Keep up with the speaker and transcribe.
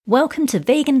Welcome to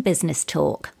Vegan Business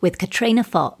Talk with Katrina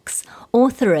Fox,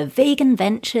 author of Vegan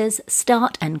Ventures,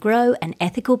 Start and Grow an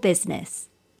Ethical Business.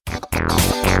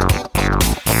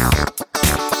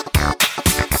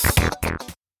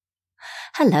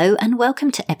 Hello and welcome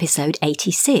to episode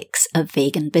 86 of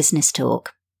Vegan Business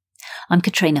Talk. I'm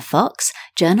Katrina Fox,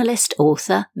 journalist,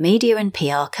 author, media and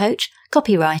PR coach,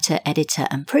 copywriter, editor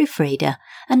and proofreader,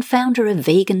 and founder of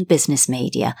Vegan Business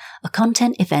Media, a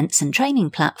content, events and training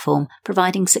platform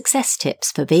providing success tips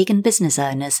for vegan business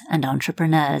owners and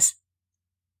entrepreneurs.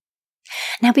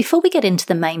 Now, before we get into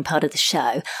the main part of the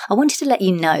show, I wanted to let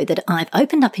you know that I've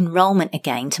opened up enrolment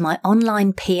again to my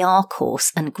online PR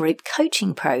course and group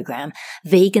coaching program,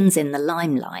 Vegans in the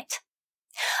Limelight.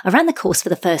 I ran the course for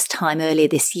the first time earlier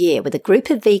this year with a group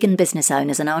of vegan business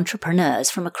owners and entrepreneurs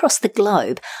from across the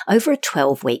globe over a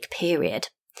 12-week period.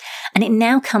 And it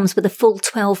now comes with a full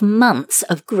 12 months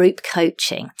of group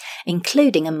coaching,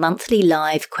 including a monthly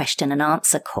live question and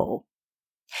answer call.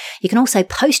 You can also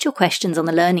post your questions on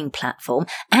the learning platform,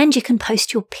 and you can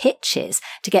post your pitches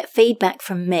to get feedback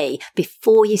from me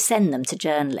before you send them to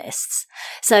journalists.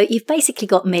 So you've basically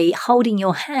got me holding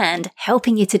your hand,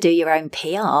 helping you to do your own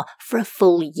PR for a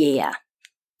full year.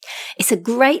 It's a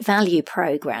great value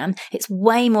program. It's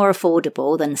way more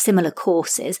affordable than similar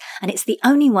courses, and it's the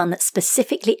only one that's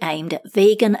specifically aimed at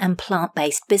vegan and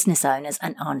plant-based business owners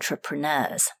and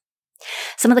entrepreneurs.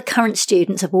 Some of the current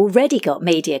students have already got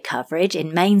media coverage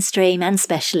in mainstream and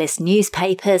specialist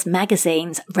newspapers,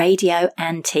 magazines, radio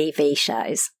and TV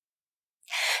shows.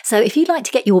 So if you'd like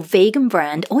to get your vegan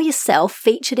brand or yourself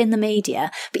featured in the media,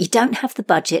 but you don't have the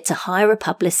budget to hire a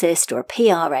publicist or a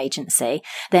PR agency,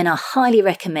 then I highly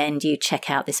recommend you check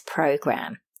out this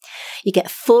program. You get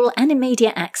full and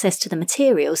immediate access to the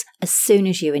materials as soon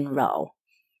as you enroll.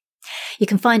 You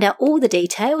can find out all the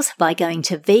details by going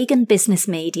to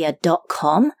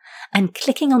veganbusinessmedia.com and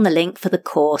clicking on the link for the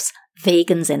course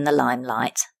Vegans in the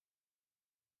Limelight.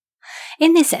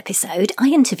 In this episode, I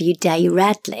interviewed Day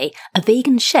Radley, a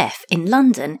vegan chef in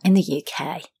London in the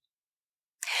UK.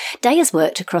 Day has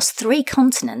worked across 3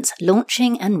 continents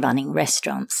launching and running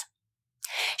restaurants.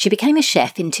 She became a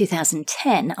chef in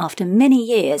 2010 after many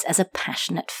years as a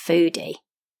passionate foodie.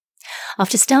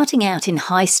 After starting out in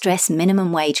high-stress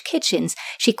minimum-wage kitchens,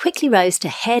 she quickly rose to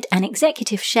head and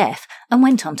executive chef and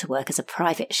went on to work as a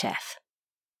private chef.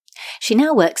 She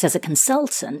now works as a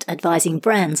consultant advising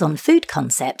brands on food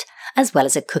concept, as well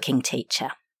as a cooking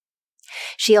teacher.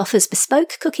 She offers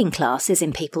bespoke cooking classes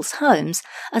in people's homes,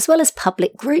 as well as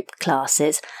public group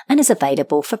classes, and is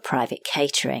available for private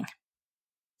catering.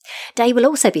 Day will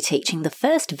also be teaching the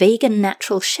first vegan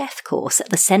natural chef course at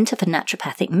the Centre for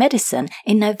Naturopathic Medicine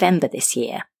in November this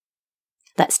year.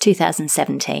 That's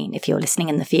 2017 if you're listening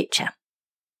in the future.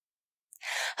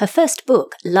 Her first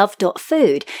book,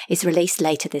 Love.Food, is released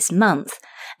later this month,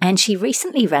 and she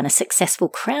recently ran a successful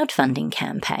crowdfunding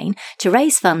campaign to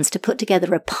raise funds to put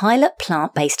together a pilot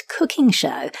plant-based cooking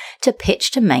show to pitch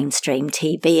to mainstream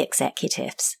TV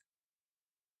executives.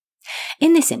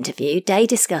 In this interview, Day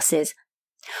discusses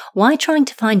why trying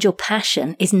to find your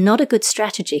passion is not a good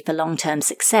strategy for long-term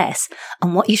success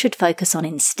and what you should focus on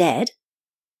instead.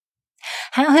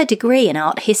 How her degree in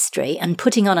art history and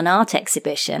putting on an art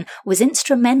exhibition was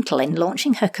instrumental in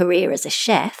launching her career as a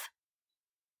chef.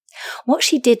 What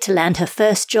she did to land her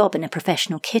first job in a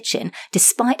professional kitchen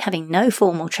despite having no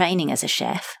formal training as a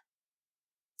chef.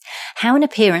 How an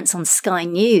appearance on Sky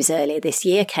News earlier this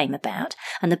year came about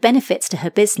and the benefits to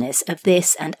her business of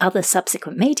this and other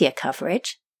subsequent media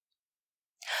coverage.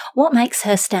 What makes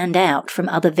her stand out from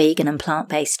other vegan and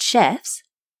plant-based chefs.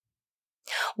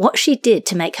 What she did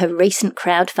to make her recent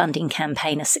crowdfunding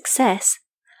campaign a success,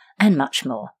 and much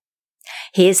more.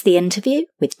 Here's the interview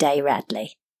with Day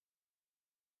Radley.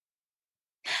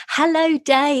 Hello,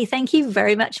 Day. Thank you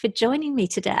very much for joining me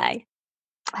today.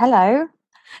 Hello.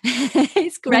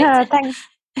 It's great. Yeah, thanks.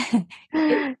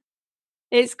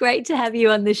 It's great to have you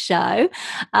on the show.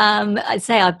 I'd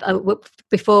say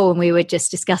before, when we were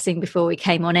just discussing before we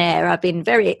came on air, I've been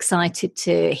very excited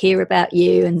to hear about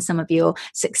you and some of your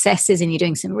successes, and you're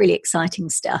doing some really exciting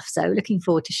stuff. So looking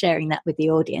forward to sharing that with the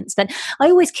audience. But I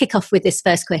always kick off with this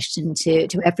first question to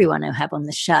everyone I have on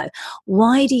the show.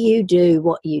 Why do you do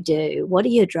what you do? What are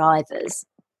your drivers?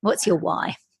 What's your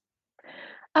why?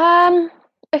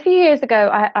 A few years ago,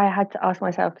 I had to ask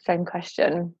myself the same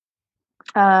question.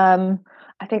 I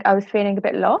think I was feeling a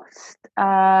bit lost,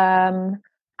 and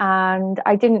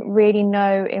I didn't really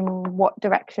know in what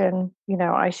direction,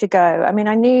 I should go. I mean,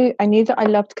 I knew that I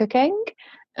loved cooking,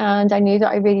 and I knew that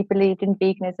I really believed in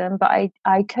veganism, but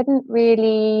I couldn't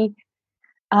really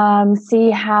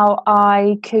see how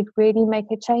I could really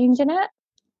make a change in it.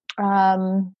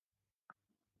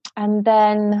 and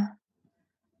then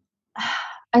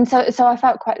and so I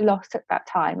felt quite lost at that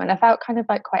time, and I felt kind of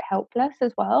like quite helpless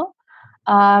as well.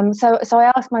 So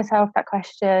I asked myself that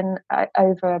question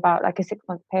over about like a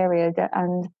 6-month period,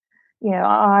 and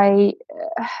I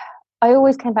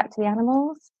always came back to the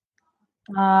animals.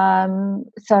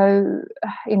 So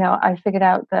I figured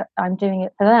out that I'm doing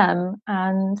it for them,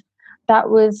 and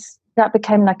that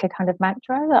became like a kind of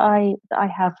mantra that I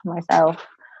have for myself.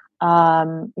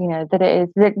 That it is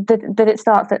that it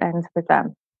starts and ends with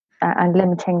them, and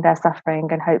limiting their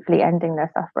suffering and hopefully ending their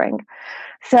suffering.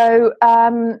 So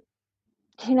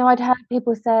I'd heard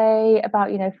people say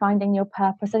about finding your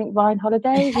purpose. I think Ryan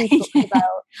Holiday, he talks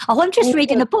about. Oh, I'm just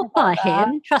reading a book by that.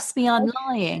 him. Trust me, I'm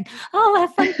lying. Oh, how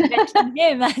funny to mention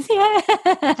him.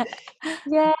 Yeah.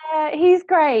 Yeah, he's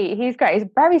great. He's great. He's a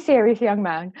very serious young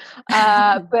man,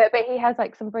 but he has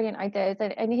like some brilliant ideas,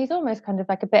 and he's almost kind of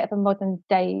like a bit of a modern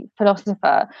day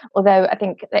philosopher. Although I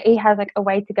think that he has like a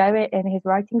way to go in his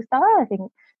writing style. I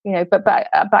think but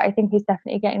I think he's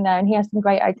definitely getting there, and he has some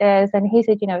great ideas. And he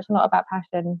said, it's not about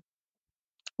passion.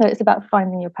 No, it's about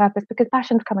finding your purpose, because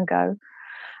passions come and go,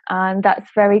 and that's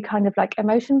very kind of like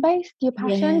emotion based, your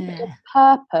passion. But your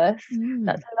purpose,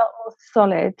 that's a lot more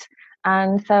solid.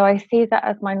 And so I see that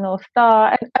as my North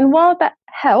Star. And while that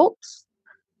helps,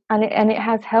 and it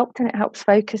has helped, and it helps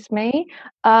focus me,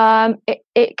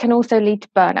 it can also lead to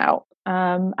burnout.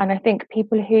 And I think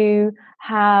people who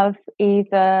have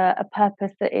either a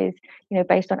purpose that is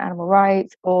based on animal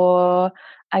rights, or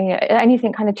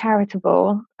anything kind of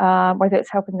charitable, whether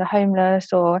it's helping the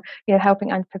homeless, or helping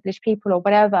underprivileged people, or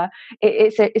whatever,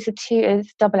 it's a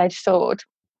double-edged sword.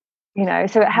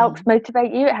 So it helps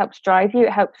motivate you, it helps drive you,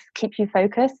 it helps keep you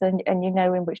focused, and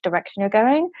in which direction you're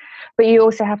going. But you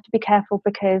also have to be careful,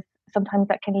 because sometimes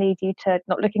that can lead you to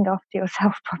not looking after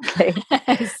yourself properly.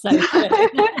 So true. I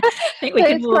think we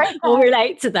can all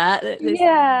relate to that.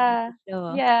 Yeah,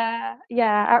 sure. Yeah,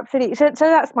 absolutely. So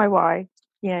that's my why.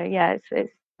 It's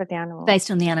for the animals.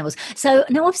 Based on the animals. So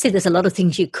now, obviously, there's a lot of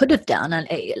things you could have done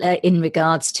in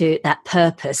regards to that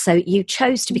purpose. So you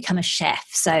chose to become a chef,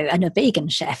 and a vegan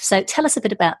chef. So tell us a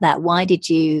bit about that. Why did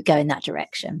you go in that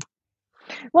direction?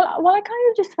 Well, I kind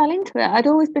of just fell into it. I'd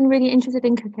always been really interested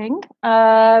in cooking,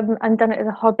 and done it as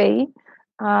a hobby.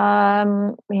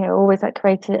 Always like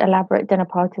created elaborate dinner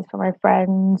parties for my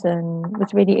friends, and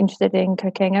was really interested in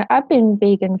cooking. I've been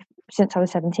vegan since I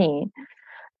was 17.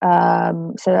 So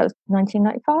that was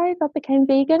 1995. I became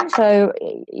vegan, so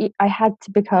I had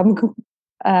to become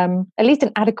at least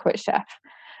an adequate chef,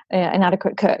 an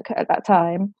adequate cook at that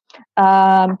time.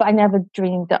 But I never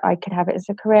dreamed that I could have it as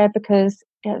a career, because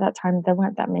at that time there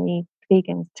weren't that many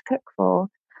vegans to cook for.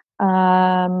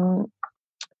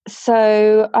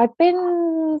 So I've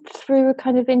been through a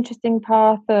kind of interesting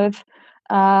path of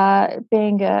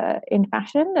being in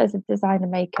fashion as a designer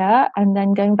maker, and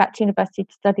then going back to university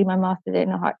to study my master's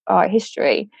in art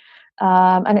history.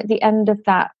 And at the end of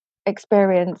that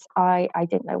experience, I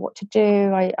didn't know what to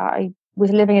do. I was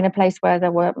living in a place where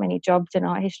there weren't many jobs in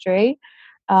art history.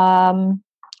 I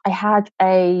had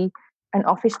an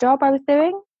office job I was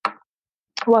doing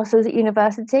whilst I was at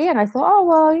university, and I thought, oh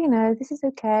well, this is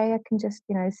okay. I can just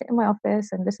sit in my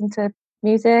office and listen to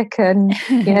music, and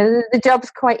the job's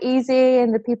quite easy,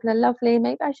 and the people are lovely.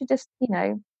 Maybe I should just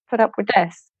put up with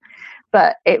this.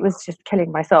 But it was just killing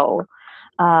my soul.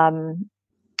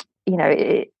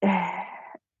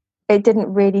 It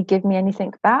didn't really give me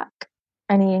anything back,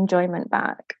 any enjoyment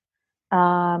back.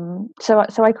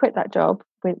 So I quit that job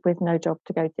with no job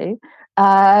to go to,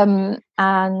 and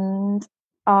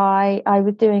I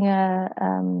was doing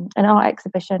an art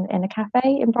exhibition in a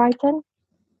cafe in Brighton,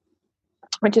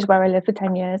 which is where I lived for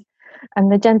 10 years.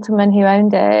 And the gentleman who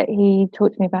owned it, he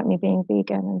talked to me about me being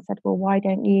vegan, and said, well, why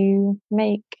don't you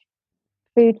make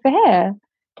food for here?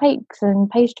 Cakes and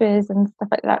pastries and stuff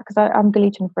like that, because I'm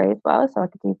gluten free as well, so I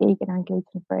could do vegan and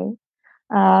gluten free.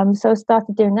 So I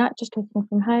started doing that, just cooking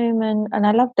from home, and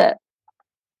I loved it.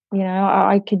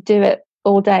 I could do it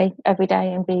all day, every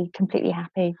day, and be completely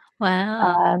happy.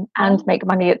 Wow. And make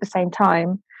money at the same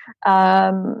time.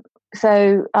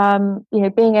 So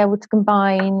being able to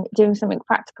combine doing something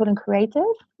practical and creative,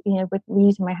 with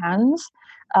using my hands,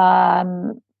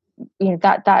 that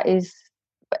is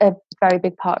a very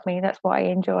big part of me. That's what I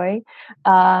enjoy.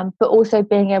 But also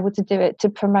being able to do it to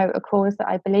promote a cause that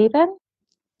I believe in.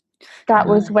 That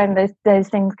was when those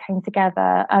things came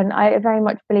together. And I very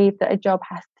much believe that a job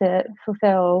has to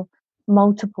fulfill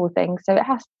multiple things. So it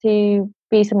has to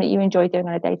be something that you enjoy doing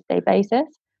on a day-to-day basis.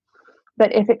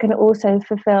 But if it can also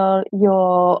fulfill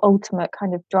your ultimate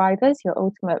kind of drivers, your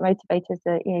ultimate motivators,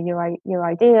 your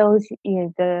ideals,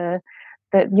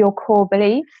 your core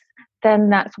beliefs, then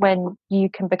that's when you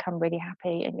can become really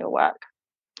happy in your work.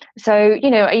 So,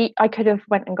 you know, I could have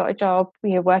went and got a job,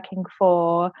 you know, working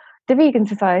for the Vegan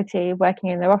Society,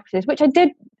 working in their offices, which I did.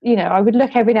 You know, I would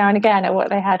look every now and again at what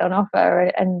they had on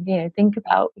offer and you know, think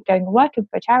about going and working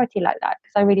for a charity like that,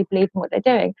 because I really believe in what they're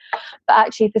doing. But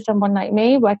actually, for someone like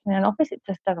me, working in an office, it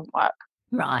just doesn't work.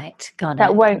 Right, got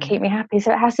That it. won't keep me happy.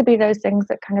 So it has to be those things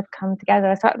that kind of come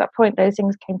together. So at that point, those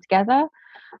things came together.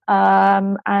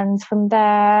 And from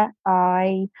there,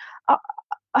 I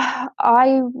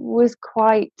was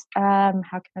quite how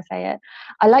can I say it?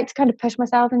 I like to kind of push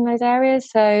myself in those areas.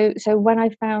 So when I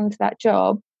found that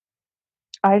job,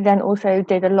 I then also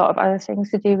did a lot of other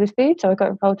things to do with food. So I got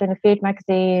involved in a food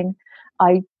magazine.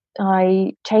 I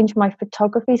changed my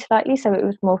photography slightly, so it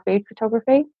was more food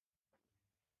photography.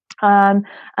 And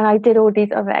I did all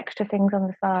these other extra things on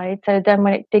the side. So then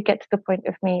when it did get to the point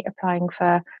of me applying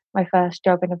for my first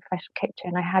job in a professional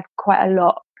kitchen, I had quite a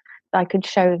lot that I could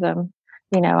show them.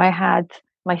 You know, I had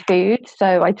my food,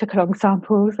 so I took along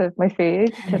samples of my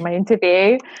food to my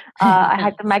interview. I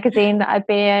had the magazine that I'd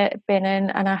been in,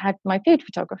 and I had my food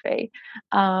photography.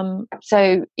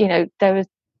 So, you know, there was,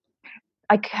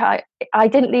 I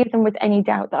didn't leave them with any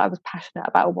doubt that I was passionate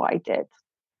about what I did.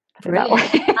 Brilliant.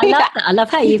 I love that. I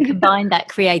love how you've combined that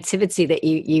creativity that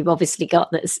you've obviously got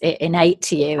that's innate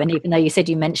to you. And even though you said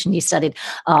you mentioned you studied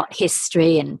art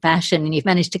history and fashion, and you've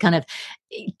managed to kind of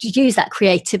use that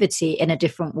creativity in a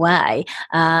different way.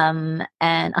 And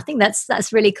I think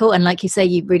that's really cool. And like you say,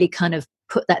 you really kind of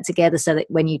put that together so that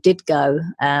when you did go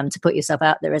to put yourself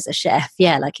out there as a chef,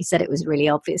 yeah, like you said, it was really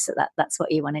obvious that's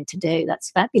what you wanted to do.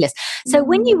 That's fabulous. So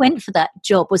when you went for that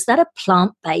job, was that a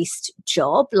plant-based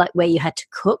job, like where you had to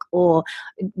cook, or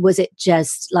was it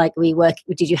just like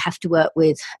did you have to work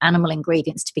with animal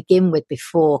ingredients to begin with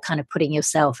before kind of putting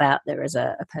yourself out there as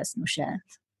a personal chef?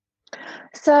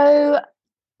 So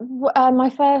my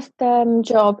first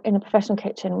job in a professional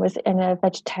kitchen was in a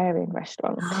vegetarian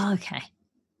restaurant. Oh, okay.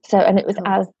 So, and it was Cool.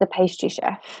 as the pastry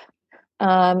chef.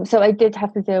 So I did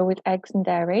have to deal with eggs and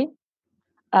dairy.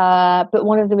 But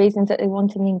one of the reasons that they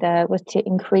wanted me there was to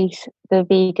increase the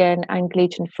vegan and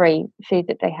gluten-free food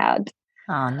that they had.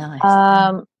 Oh,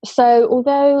 nice. So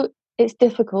although it's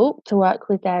difficult to work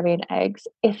with dairy and eggs,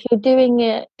 if you're doing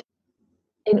it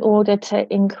in order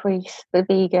to increase the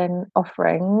vegan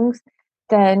offerings,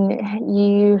 then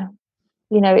you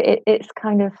know, it's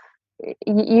kind of,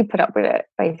 you put up with it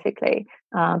basically,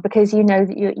 because you know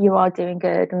that you are doing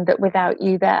good, and that without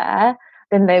you there,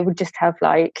 then they would just have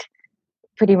like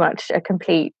pretty much a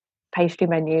complete pastry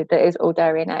menu that is all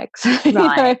dairy and eggs.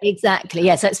 Right, exactly.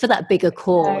 Yeah, so it's for that bigger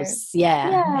cause.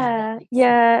 Yeah,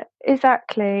 Yeah,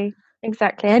 exactly.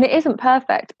 And it isn't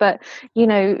perfect, but you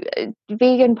know,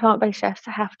 vegan plant-based chefs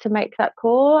have to make that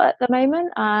call at the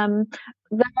moment.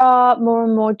 There are more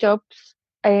and more jobs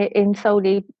in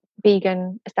solely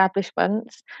vegan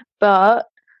establishments, but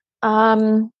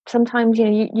sometimes you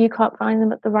know you can't find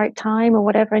them at the right time or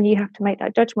whatever, and you have to make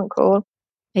that judgment call.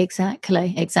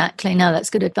 Exactly. No, that's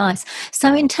good advice.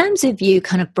 So in terms of you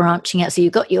kind of branching out, so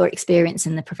you've got your experience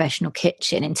in the professional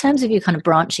kitchen, in terms of you kind of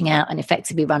branching out and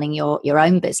effectively running your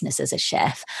own business as a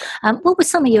chef, what were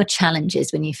some of your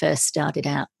challenges when you first started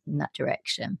out in that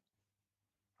direction?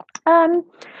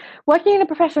 Working in a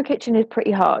professional kitchen is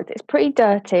pretty hard. It's pretty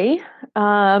dirty.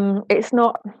 It's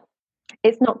not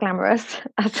glamorous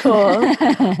at all.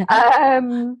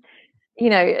 You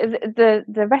know,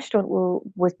 the restaurant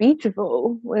was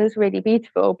beautiful, was really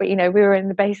beautiful, but you know, we were in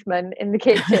the basement in the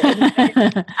kitchen,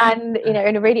 and you know,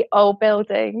 in a really old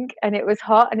building, and it was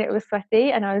hot and it was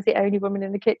sweaty, and I was the only woman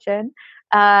in the kitchen.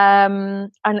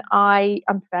 And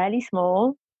I'm fairly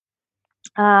small,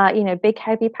 you know, big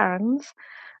heavy pans,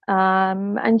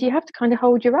 and you have to kind of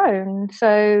hold your own.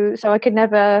 So I could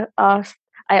never ask.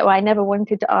 I never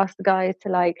wanted to ask the guys to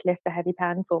like lift the heavy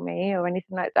pan for me or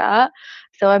anything like that.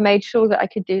 So I made sure that I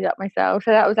could do that myself.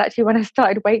 So that was actually when I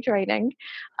started weight training,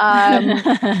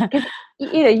 because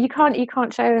you know you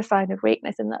can't show a sign of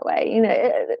weakness in that way. You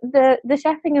know, the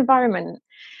chefing environment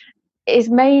is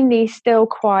mainly still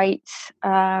quite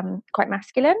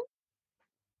masculine.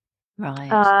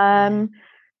 Right.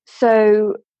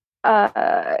 So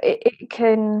it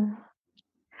can,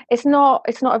 it's not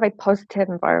a very positive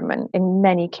environment in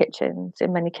many kitchens.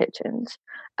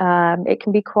 It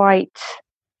can be quite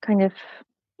kind of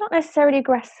not necessarily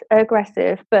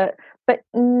aggressive, but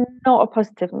not a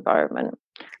positive environment.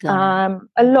 A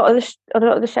lot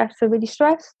of the chefs are really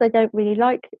stressed. They don't really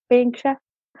like being chefs.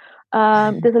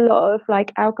 There's a lot of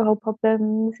like alcohol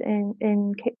problems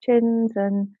in kitchens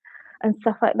and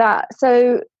stuff like that.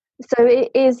 So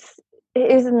it is, it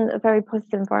isn't a very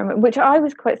positive environment, which I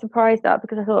was quite surprised at,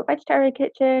 because I thought vegetarian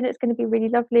kitchen, it's going to be really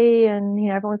lovely, and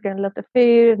everyone's going to love the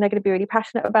food, and they're going to be really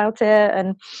passionate about it.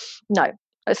 And no,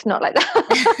 it's not like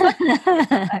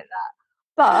that.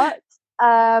 But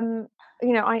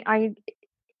I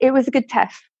it was a good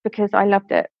test because I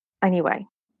loved it anyway.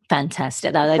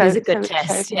 Fantastic. That is a good It showed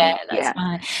test. Yeah, me, that's yeah,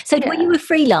 fine. So were yeah. you a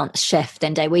freelance chef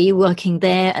then, Day? Were you working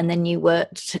there and then you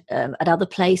worked at other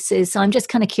places? So I'm just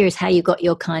kind of curious how you got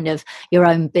your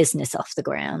own business off the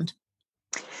ground.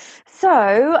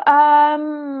 So,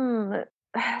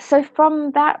 so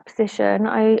from that position,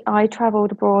 I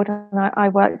travelled abroad, and I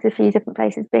worked a few different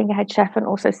places, being a head chef and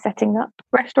also setting up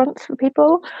restaurants for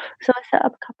people. So I set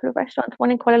up a couple of restaurants,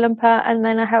 one in Kuala Lumpur, and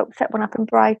then I helped set one up in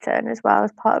Brighton as well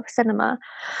as part of cinema.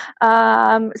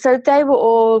 So they were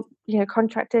all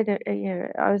contracted.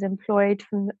 I was employed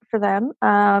for them,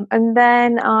 and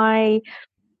then I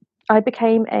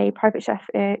became a private chef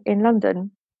in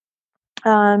London,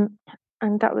 and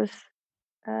that was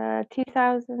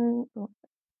 2000,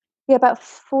 yeah, about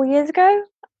 4 years ago.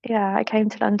 Yeah, I came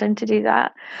to London to do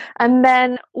that. And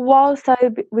then whilst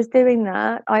I was doing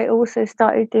that, I also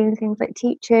started doing things like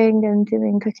teaching and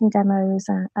doing cooking demos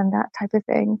and that type of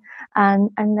thing, and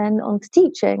then on to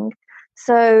teaching.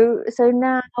 So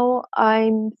now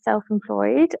I'm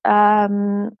self-employed,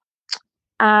 and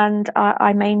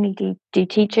I mainly do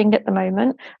teaching at the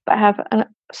moment, but I have a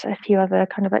few other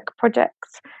kind of like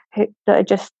projects that are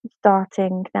just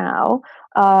starting now.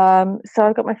 So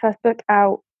I've got my first book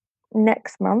out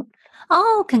next month.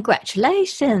 Oh,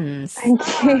 congratulations. Thank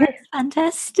Oh, you. that's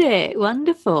fantastic.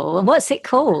 Wonderful. And what's it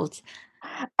called?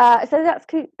 So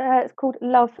it's called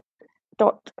Love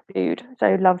Dot Food.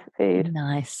 So love food.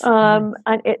 Nice. And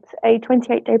it's a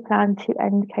 28-day plan to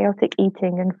end chaotic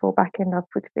eating and fall back in love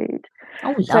with food.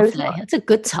 Oh, So lovely. That's a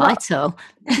good it's not title.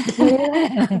 thank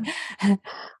you.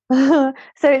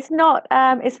 So it's not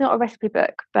a recipe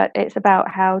book, but it's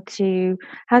about how to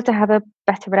have a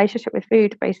better relationship with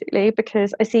food, basically,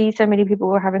 because I see so many people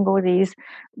are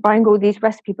buying all these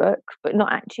recipe books but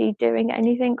not actually doing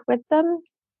anything with them.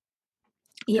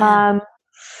 Yeah. um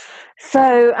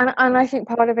so and I think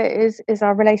part of it is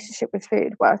our relationship with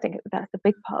food. Well, I think that's a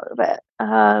big part of it.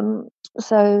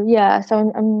 So yeah,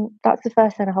 so that's the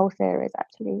first in a whole series,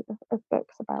 actually, of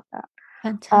books about that.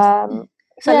 Fantastic.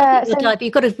 So I love Yeah, your so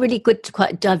you've got a really good,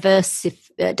 quite diverse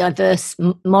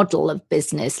model of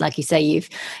business. Like you say,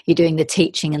 you're doing the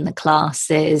teaching and the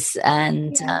classes,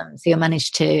 and yeah. so you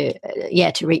managed to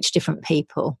reach different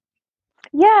people.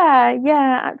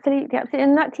 Yeah, absolutely, absolutely.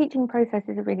 And that teaching process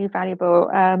is really valuable.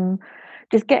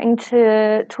 Just getting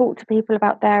to talk to people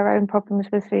about their own problems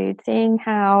with food, seeing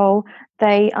how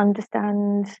they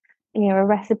understand, a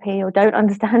recipe or don't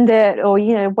understand it, or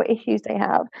what issues they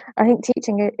have. I think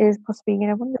teaching is possibly,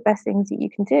 one of the best things that you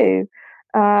can do.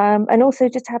 And also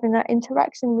just having that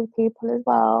interaction with people as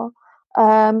well.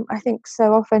 I think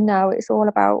so often now it's all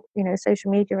about,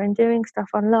 social media and doing stuff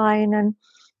online, and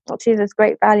actually there's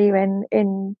great value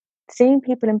in seeing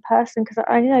people in person, because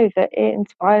I know that it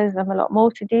inspires them a lot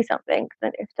more to do something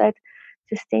than if they'd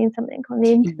just seen something on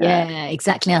the internet. Yeah,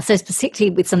 exactly. I suppose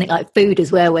particularly with something like food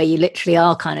as well, where you literally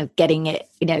are kind of getting it,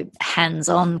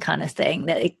 hands-on kind of thing.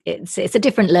 That it's a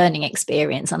different learning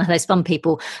experience. And I know some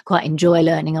people quite enjoy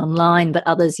learning online, but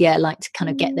others, yeah, like to kind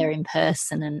of get there in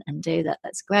person and do that.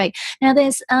 That's great. Now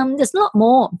there's a lot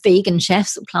more vegan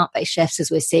chefs or plant-based chefs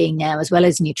as we're seeing now, as well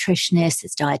as nutritionists,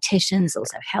 as dietitians,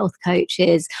 also health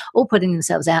coaches, all putting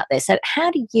themselves out there. So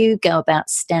how do you go about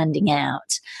standing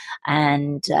out,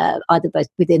 and either both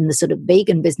within the sort of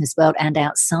vegan business world and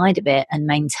outside of it, and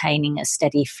maintaining a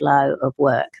steady flow of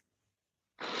work?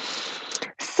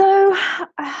 So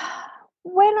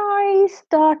when I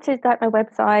started like my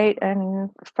website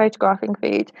and photographing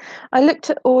food, I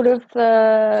looked at all of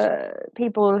the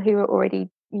people who were already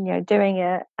doing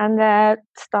it and their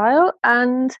style,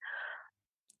 and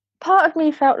part of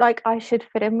me felt like I should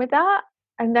fit in with that,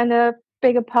 and then a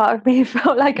bigger part of me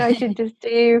felt like I should just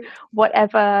do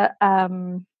whatever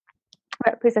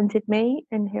represented me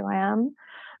and who I am.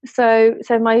 So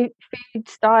my food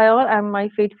style and my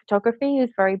food photography is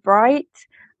very bright.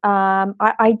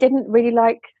 I didn't really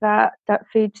like that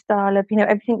food style of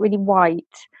everything really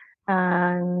white,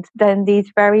 and then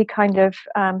these very kind of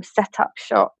set up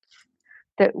shots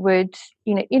that would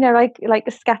like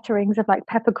the scatterings of like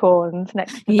peppercorns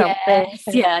next to something. Yes,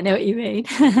 yeah, I know what you mean.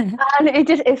 And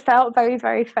it felt very,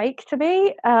 very fake to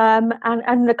me.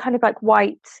 And the kind of like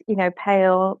white,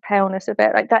 paleness of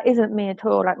it, like that isn't me at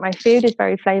all. Like my food is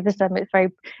very flavoursome.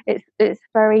 It's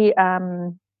very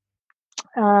kind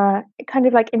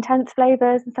of like intense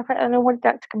flavours and stuff like that, and I wanted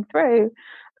that to come through.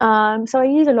 So I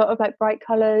use a lot of like bright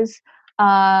colours.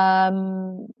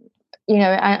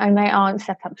 And they aren't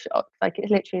set up shops. Like,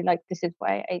 it's literally like, this is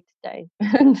what I ate today.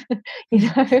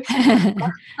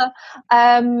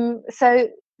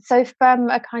 So from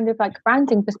a kind of like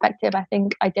branding perspective, I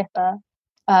think I differ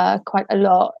quite a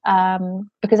lot,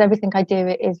 because everything I do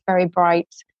is very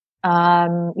bright.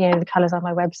 The colours on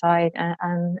my website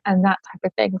and that type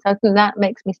of thing. So I think that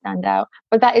makes me stand out.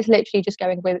 But that is literally just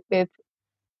going with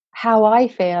how I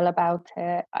feel about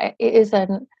it. It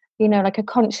isn't, like a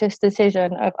conscious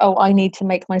decision of, oh, I need to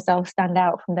make myself stand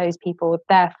out from those people,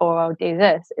 therefore I'll do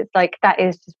this. It's like, that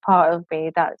is just part of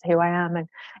me. That's who I am, and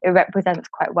it represents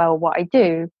quite well what I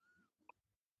do.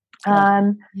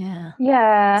 Yeah.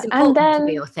 It's important and then to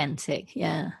be authentic.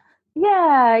 Yeah,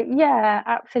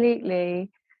 absolutely.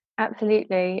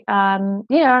 And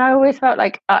I always felt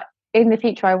like, in the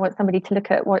future, I want somebody to look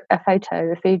at a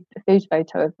food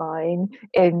photo of mine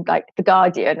in like The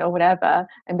Guardian or whatever,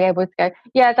 and be able to go,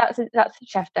 yeah, that's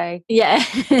Chef Day. Yeah.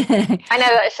 I know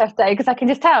that's Chef Day because I can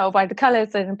just tell by the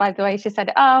colours and by the way she set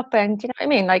it up, and do you know what I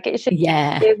mean? Like, it should be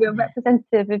a real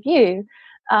representative of you.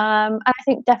 And I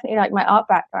think definitely like my art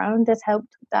background has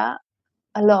helped with that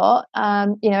a lot.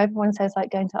 Everyone says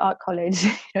like going to art college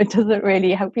it doesn't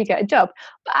really help you get a job,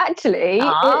 but actually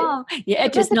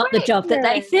just not the job that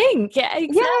they think.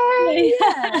 Exactly.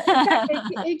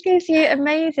 It gives you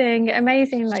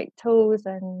amazing like tools,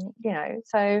 and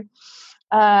so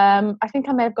I think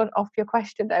I may have gone off your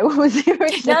question though. What was the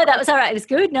original? No, that was all right. It was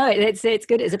good. No, it's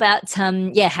good. It's about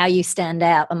how you stand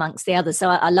out amongst the others. So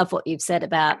I love what you've said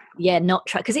about not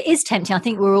try, because it is tempting. I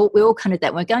think we're all kind of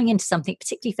that. We're going into something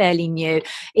particularly fairly new.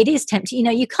 It is tempting.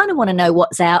 You kind of want to know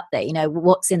what's out there.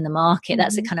 What's in the market.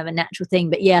 That's a kind of a natural thing.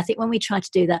 But I think when we try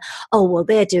to do that, oh well,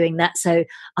 they're doing that, so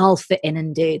I'll fit in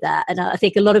and do that. And I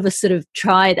think a lot of us sort of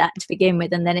try that to begin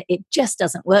with, and then it just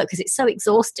doesn't work because it's so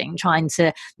exhausting trying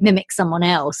to mimic someone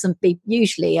else and be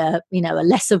usually a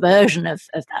lesser version of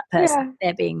that person,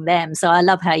 they're being them. So I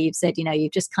love how you've said,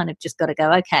 you've just kind of just got to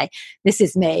go, okay, this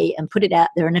is me, and put it out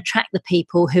there and attract the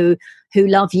people who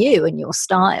love you and your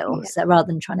style. So rather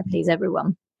than trying to please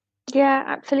everyone. Yeah,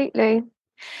 absolutely.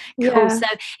 Cool. So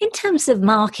in terms of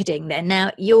marketing then, now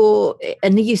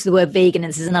and the use of the word vegan,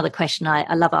 and this is another question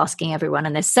I love asking everyone,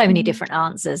 and there's so many different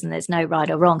answers and there's no right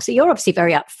or wrong. So you're obviously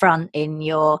very upfront in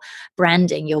your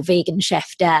branding, your Vegan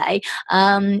Chef Day.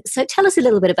 So tell us a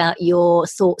little bit about your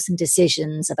thoughts and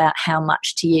decisions about how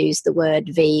much to use the word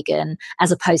vegan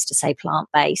as opposed to, say,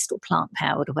 plant-based or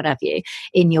plant-powered or whatever you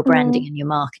in your branding and your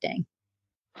marketing.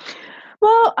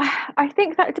 Well, I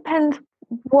think that depends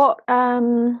what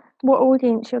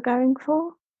audience you're going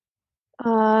for.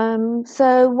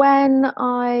 So when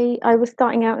I was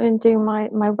starting out and doing my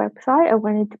website, I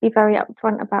wanted to be very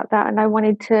upfront about that, and I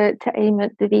wanted to aim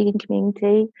at the vegan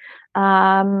community,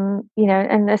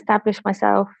 and establish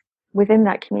myself within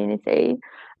that community.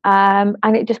 And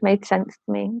it just made sense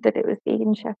to me that it was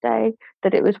Vegan Chef Day,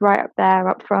 that it was right up there,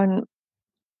 up front.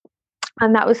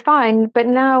 And that was fine. But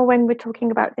now when we're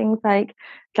talking about things like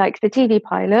the TV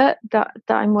pilot that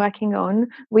I'm working on,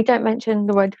 we don't mention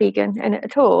the word vegan in it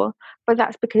at all. But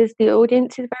that's because the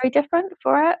audience is very different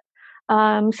for it.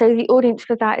 So the audience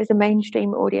for that is a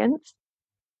mainstream audience.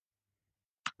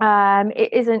 It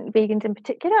isn't vegans in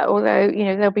particular, although,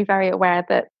 they'll be very aware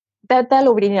that they'll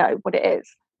already know what it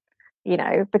is.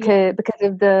 Because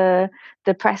of the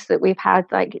press that we've had,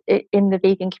 like in the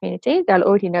vegan community, they'll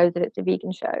already know that it's a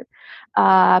vegan show.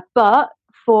 But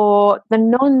for the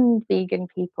non-vegan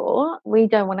people, we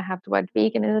don't want to have the word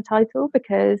vegan in the title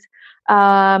because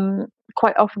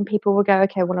quite often people will go,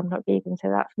 okay, well, I'm not vegan, so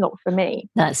that's not for me.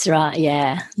 That's right.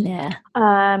 Yeah.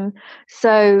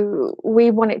 So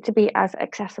we want it to be as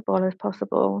accessible as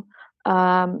possible.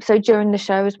 So during the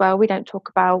show as well, we don't talk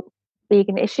about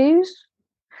vegan issues.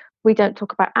 We don't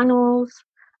talk about animals.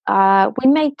 We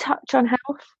may touch on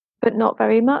health, but not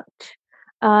very much.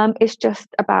 It's just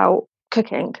about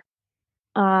cooking.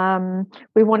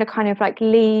 We want to kind of like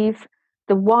leave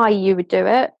the why you would do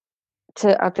it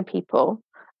to other people.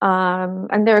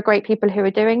 And there are great people who are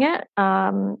doing it.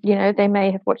 They may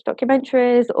have watched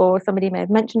documentaries or somebody may have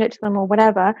mentioned it to them or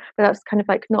whatever, but that's kind of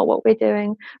like not what we're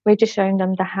doing. We're just showing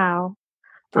them the how.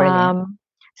 Brilliant.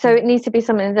 So it needs to be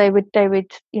something they would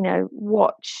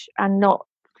watch and not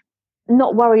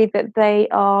worry that they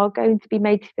are going to be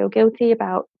made to feel guilty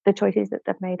about the choices that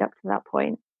they've made up to that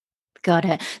point. Got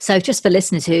it. So just for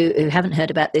listeners who haven't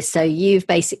heard about this, so you've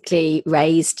basically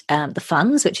raised the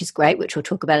funds, which is great, which we'll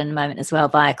talk about in a moment as well,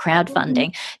 via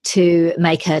crowdfunding to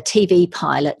make a TV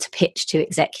pilot to pitch to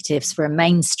executives for a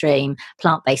mainstream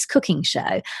plant-based cooking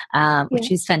show,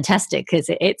 which is fantastic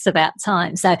because it's about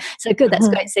time. So good. That's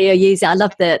great. So you're using, I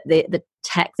love the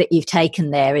tack that you've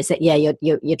taken there is that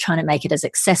you're trying to make it as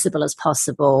accessible as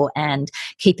possible and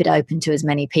keep it open to as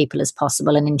many people as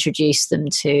possible and introduce them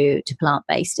to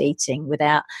plant-based eating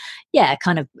without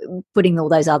kind of putting all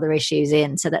those other issues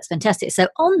in. So that's fantastic. So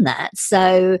on that,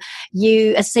 so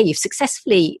you, as I say, you've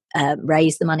successfully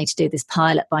raised the money to do this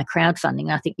pilot by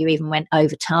crowdfunding. I think you even went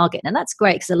over target, and that's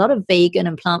great because a lot of vegan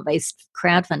and plant-based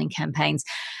crowdfunding campaigns,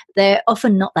 they're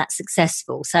often not that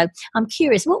successful. So I'm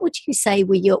curious, what would you say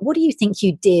what do you think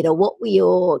you did, or what were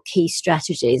your key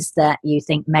strategies that you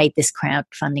think made this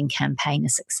crowdfunding campaign a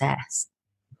success?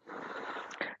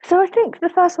 So I think the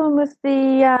first one was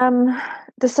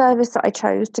the service that I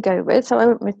chose to go with. So I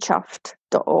went with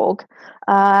chuffed.org.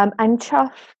 And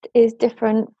Chuffed is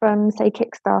different from, say,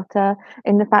 Kickstarter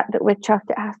in the fact that with Chuffed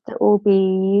it has to all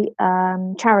be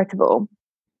charitable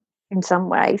in some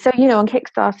way. So, on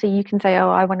Kickstarter you can say, oh,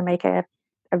 I want to make a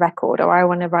record, or I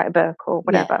want to write a book, or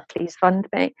whatever, please fund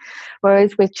me.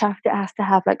 Whereas with Chuffed it has to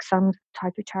have like some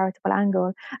type of charitable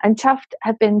angle. And Chuffed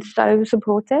have been so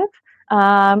supportive.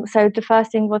 So the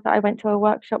first thing was that I went to a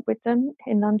workshop with them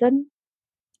in London,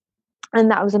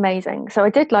 and that was amazing. So I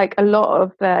did like a lot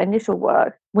of the initial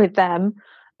work with them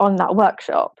on that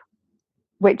workshop,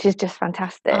 which is just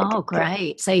fantastic. Oh,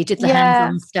 great. So you did the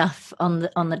hands-on stuff on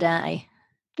the day.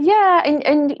 Yeah,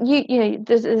 and you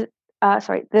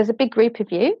there's a big group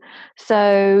of you,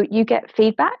 so you get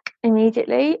feedback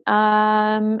immediately,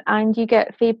 and you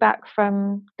get feedback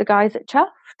from the guys at Chuffed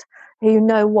who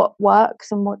know what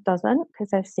works and what doesn't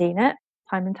because they've seen it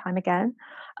time and time again.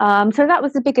 So that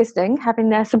was the biggest thing. Having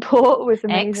their support was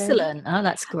amazing. Excellent. Oh,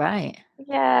 that's great.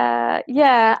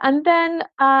 Yeah. And then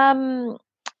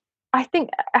I think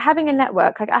having a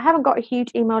network, like I haven't got a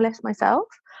huge email list myself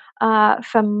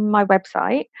from my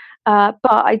website, but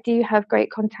I do have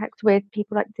great contact with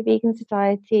people like the Vegan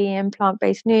Society and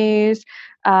Plant-Based News,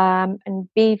 and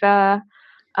Viva,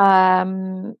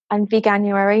 and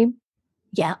Veganuary.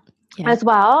 Yeah. As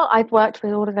well. I've worked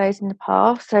with all of those in the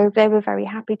past, so they were very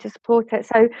happy to support it.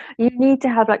 So you need to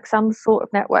have like some sort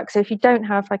of network. So if you don't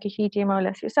have like a huge email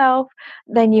list yourself,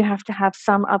 then you have to have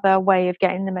some other way of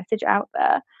getting the message out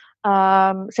there.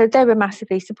 So they were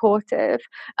massively supportive.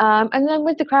 And then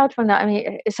with the crowdfunder, I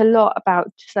mean, it's a lot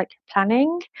about just like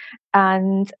planning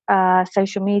and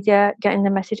social media, getting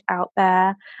the message out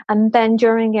there. And then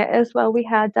during it as well, we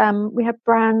had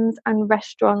brands and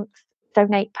restaurants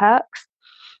donate perks.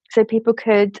 So people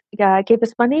could give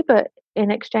us money, but in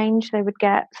exchange they would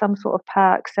get some sort of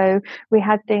perk. So we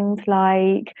had things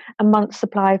like a month's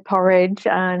supply of porridge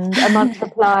and a month's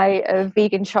supply of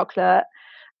vegan chocolate,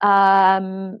 a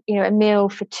meal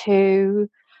for two,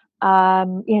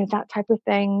 that type of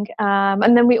thing.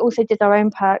 And then we also did our own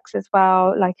perks as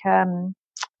well, like an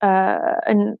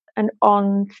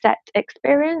on-set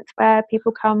experience where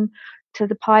people come to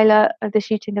the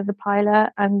shooting of the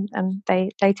pilot, and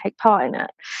they take part in it.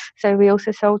 So we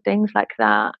also sold things like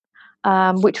that,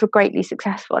 which were greatly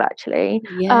successful actually.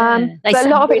 They but sound a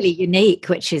lot of really unique,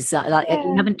 which is you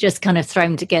haven't just kind of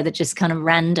thrown together just kind of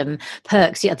random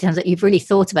perks. It sounds like you've really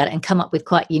thought about it and come up with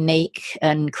quite unique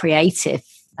and creative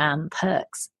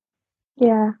perks.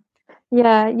 Yeah.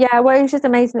 Well, it was just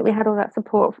amazing that we had all that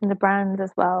support from the brands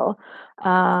as well.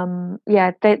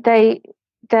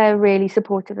 They're really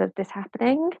supportive of this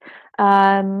happening.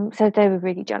 So they were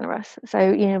really generous.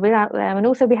 So, without them, and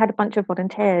also we had a bunch of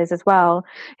volunteers as well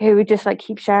who would just like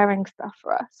keep sharing stuff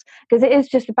for us, because it is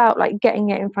just about like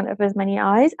getting it in front of as many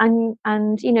eyes. And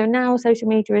now social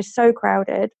media is so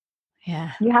crowded.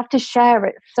 Yeah. You have to share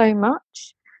it so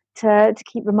much to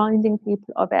keep reminding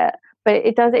people of it. But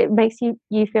it makes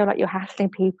you feel like you're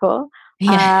hassling people.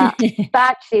 Yeah. But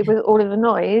actually with all of the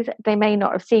noise, they may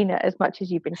not have seen it as much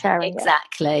as you've been sharing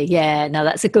Exactly. Yeah. No,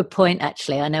 that's a good point,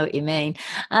 actually. I know what you mean.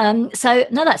 So,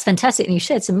 no, that's fantastic. And you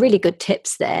shared some really good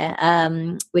tips there,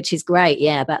 which is great.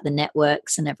 Yeah, about the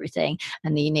networks and everything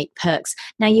and the unique perks.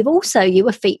 Now, you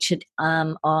were featured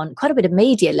on quite a bit of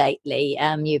media lately.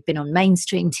 You've been on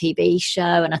mainstream TV show,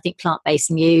 and I think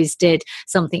Plant-Based News did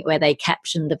something where they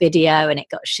captioned the video and it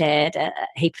got shared a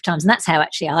heap of times. And that's how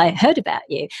actually I heard about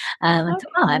you. I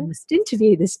thought, I must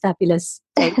interview this fabulous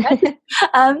Day.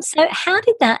 So how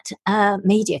did that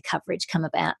media coverage come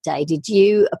about, Day? Did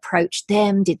you approach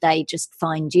them? Did they just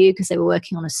find you because they were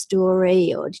working on a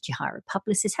story, or did you hire a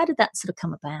publicist? How did that sort of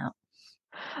come about?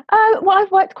 Well,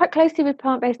 I've worked quite closely with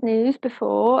Plant-Based News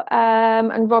before,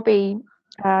 and Robbie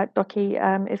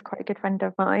Docky is quite a good friend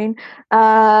of mine.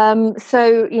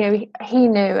 So he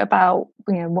knew about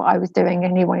what I was doing,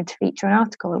 and he wanted to feature an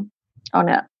article on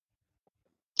it.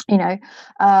 you know,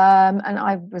 and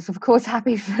I was of course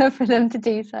happy for them to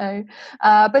do so,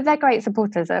 but they're great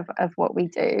supporters of what we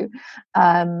do,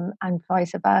 and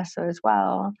vice versa as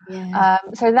well.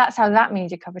 So that's how that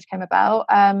media coverage came about.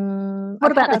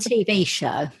 What about the TV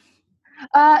show?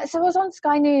 So I was on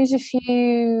Sky News a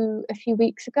few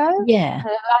weeks ago. Yeah.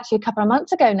 Actually a couple of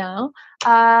months ago now,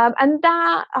 and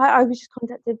that I was just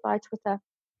contacted by Twitter,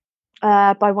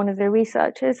 by one of the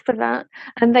researchers for that,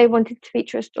 and they wanted to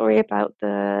feature a story about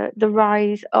the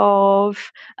rise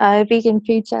of vegan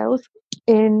food sales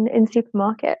in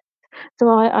supermarkets. So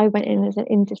I went in as an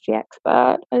industry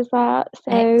expert as that.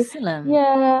 So excellent.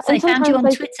 yeah, So they found you on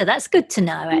Twitter. That's good to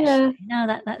know, actually. Yeah.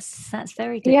 No, that's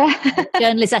very good. Yeah.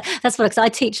 Journalists. That's what, because I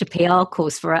teach a PR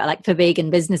course for vegan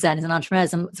business owners and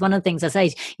entrepreneurs, and it's one of the things I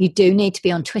say, you do need to be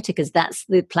on Twitter, because that's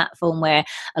the platform where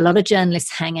a lot of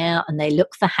journalists hang out and they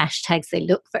look for hashtags, they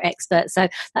look for experts. So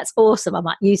that's awesome. I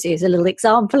might use it as a little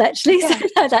example, actually.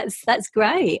 Yeah. So that's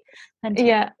great. Fantastic.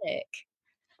 Yeah.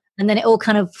 And then it all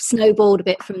kind of snowballed a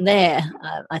bit from there,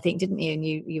 I think, didn't you? And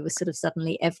you were sort of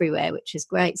suddenly everywhere, which is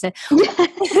great. So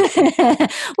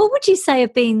what would you say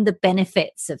have been the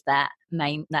benefits of that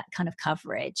kind of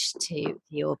coverage to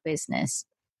your business?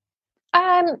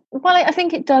 Well, I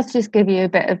think it does just give you a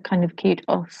bit of kind of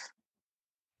kudos,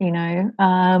 you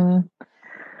know.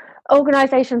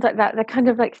 Organizations like that, they're kind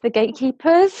of like the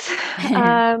gatekeepers.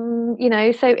 You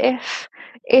know, so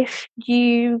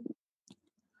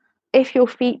if you're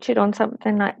featured on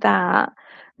something like that,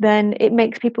 then it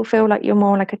makes people feel like you're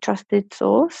more like a trusted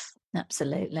source.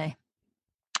 Absolutely.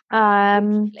 Yeah,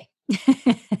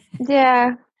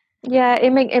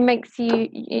 it makes you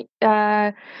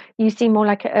you seem more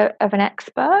like of an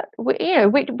expert, you know,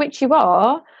 which you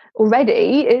are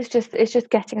already. It's just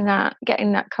getting that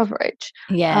coverage.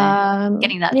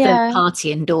 Getting that third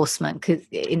party endorsement, because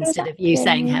instead of you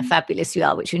saying how fabulous you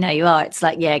are, which you know you are, it's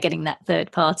like, getting that third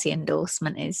party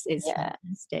endorsement is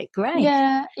fantastic. Great.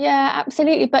 Yeah,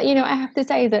 absolutely. But you know, I have to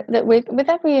say that with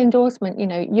every endorsement, you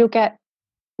know, you'll get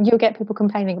people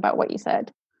complaining about what you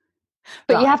said.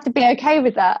 But you have to be okay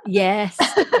with that. Yes.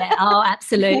 Yeah. Oh,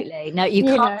 absolutely. No, you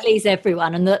can't please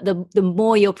everyone. And the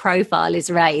more your profile is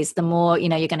raised, the more, you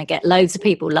know, you're going to get loads of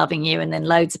people loving you, and then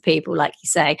loads of people, like you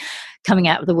say, coming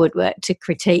out of the woodwork to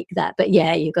critique that. But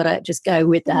you've got to just go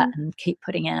with that and keep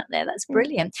putting out there. That's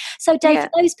brilliant. So Dave, for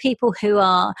those people who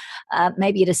are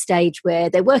maybe at a stage where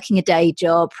they're working a day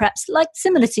job, perhaps like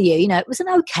similar to you, you know, it was an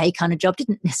okay kind of job,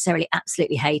 didn't necessarily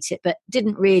absolutely hate it, but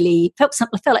didn't really felt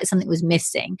like something was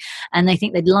missing, and they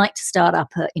think they'd like to start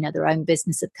up their own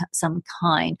business of some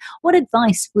kind. What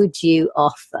advice would you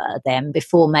offer them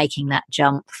before making that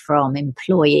jump from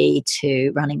employee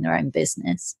to running their own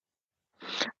business?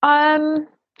 I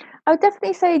would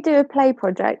definitely say do a play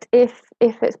project if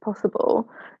it's possible.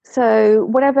 So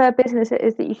whatever business it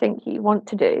is that you think you want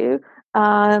to do,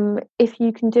 if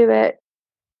you can do it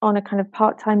on a kind of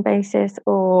part-time basis,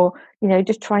 or you know,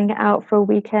 just trying it out for a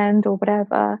weekend or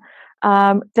whatever,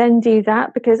 then do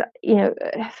that. Because you know,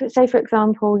 say for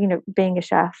example, you know, being a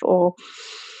chef, or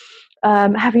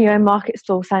having your own market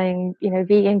stall selling, you know,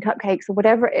 vegan cupcakes or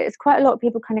whatever it is, quite a lot of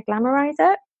people kind of glamorize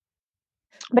it,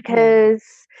 because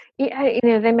you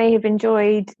know, they may have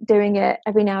enjoyed doing it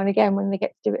every now and again when they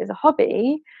get to do it as a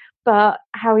hobby, but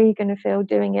how are you going to feel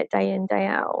doing it day in, day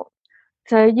out?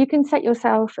 So you can set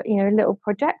yourself, you know, a little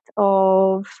project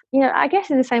of, you know, I guess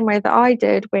in the same way that I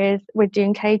did with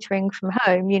doing catering from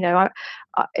home. You know,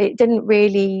 it didn't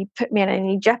really put me in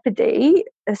any jeopardy,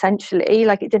 essentially.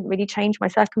 Like, it didn't really change my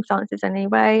circumstances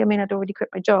anyway. I mean, I'd already quit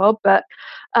my job, but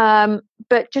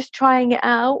just trying it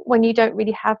out when you don't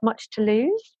really have much to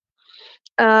lose.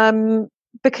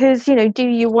 Because, you know, do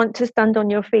you want to stand on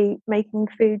your feet making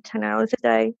food 10 hours a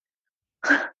day?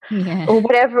 or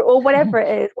whatever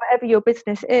it is, whatever your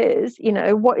business is, you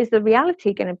know, what is the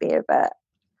reality going to be of it?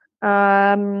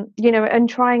 You know, and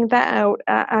trying that out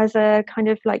as a kind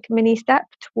of like mini step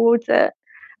towards it,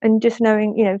 and just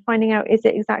knowing, you know, finding out, is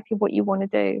it exactly what you want to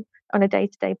do on a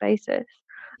day-to-day basis?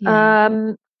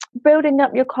 Building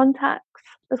up your contacts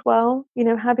as well, you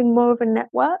know, having more of a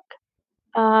network.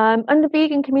 And the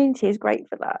vegan community is great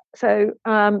for that. So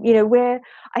you know,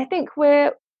 I think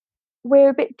we're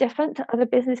a bit different to other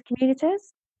business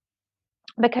communities,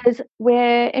 because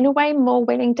we're in a way more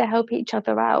willing to help each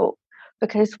other out,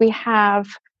 because we have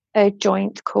a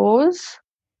joint cause.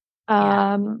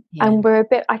 And I think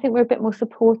we're a bit more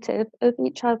supportive of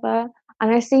each other,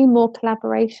 and I see more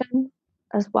collaboration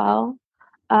as well.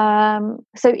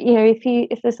 So you know,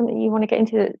 if there's something you want to get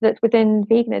into that's within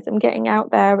veganism, getting out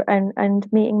there and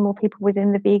meeting more people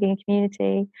within the vegan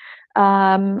community,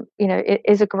 you know, it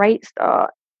is a great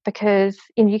start, because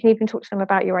you know, you can even talk to them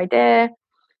about your idea.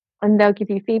 and they'll give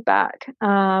you feedback.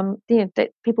 That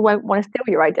people won't want to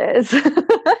steal your ideas.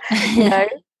 you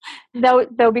know,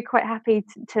 they'll be quite happy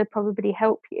to probably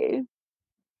help you.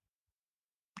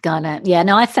 Got it. Yeah,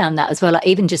 no, I found that as well. Like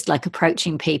even just like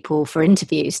approaching people for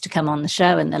interviews to come on the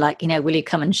show, and they're like, will you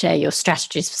come and share your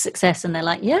strategies for success? And they're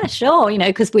like, yeah, sure,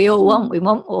 because we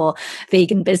want more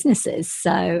vegan businesses.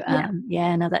 So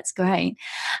yeah, no, that's great.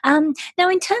 Now,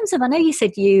 in terms of, I know you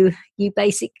said you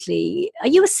basically, are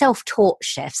you a self-taught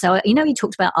chef? So you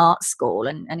talked about art school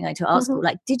and going to art school.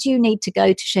 Like, did you need to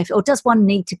go to chef, or does one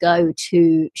need to go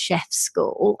to chef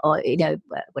school, or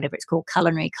whatever it's called,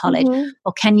 culinary college,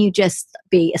 or can you just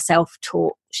be a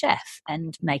self-taught chef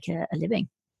and make a living?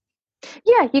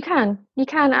 Yeah, you can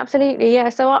absolutely. Yeah,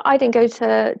 so I didn't go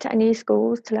to any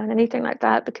schools to learn anything like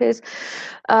that, because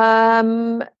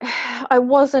I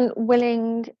wasn't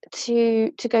willing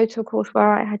to go to a course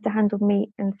where I had to handle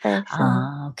meat and fish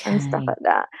and stuff like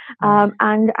that.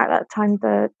 And at that time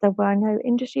there were no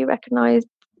industry recognized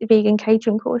vegan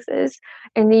catering courses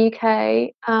in the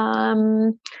UK.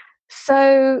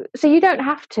 So you don't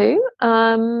have to.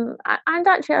 And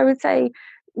actually, I would say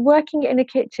working in a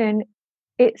kitchen,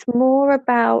 it's more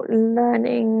about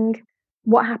learning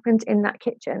what happens in that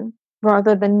kitchen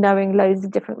rather than knowing loads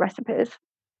of different recipes.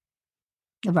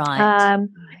 Right.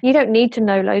 You don't need to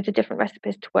know loads of different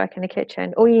recipes to work in a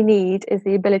kitchen. All you need is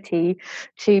the ability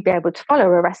to be able to follow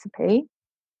a recipe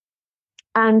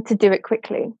and to do it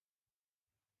quickly.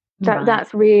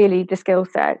 That's really the skill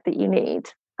set that you need.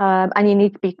 And you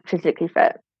need to be physically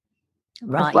fit.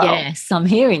 Right. Well. Yes, I'm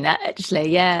hearing that actually.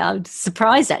 Yeah, I'm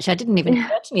surprised actually. I didn't even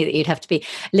occur to me that you'd have to be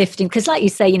lifting, because, like you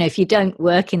say, if you don't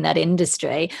work in that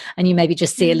industry and you maybe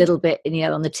just see a little bit,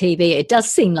 on the TV, it does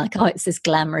seem like it's this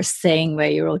glamorous thing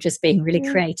where you're all just being really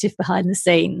creative behind the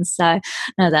scenes. So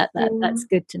no, that's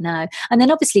good to know. And then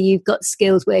obviously you've got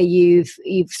skills where you've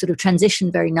sort of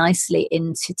transitioned very nicely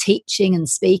into teaching and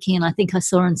speaking. And I think I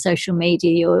saw on social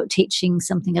media you're teaching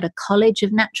something at a college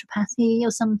of naturopathy or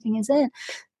something. Is it?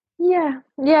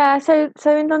 Yeah. So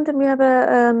in London we have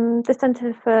the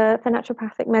Centre for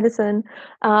Naturopathic Medicine,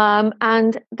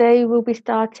 and they will be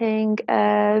starting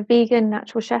a vegan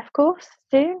natural chef course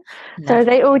soon. Lovely. So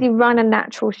they already run a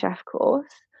natural chef course.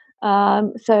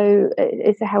 So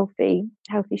it's a healthy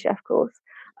chef course.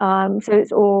 So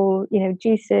it's all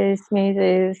juices,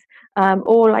 smoothies,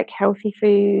 all like healthy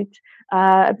food,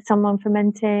 someone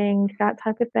fermenting, that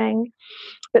type of thing.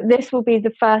 But this will be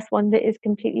the first one that is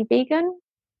completely vegan.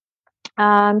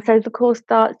 So the course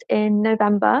starts in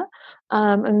November,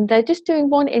 and they're just doing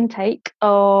one intake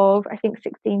of, I think,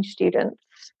 16 students.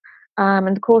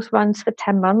 And the course runs for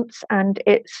 10 months, and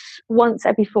it's once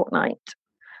every fortnight.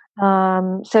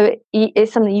 So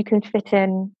it's something you can fit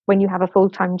in when you have a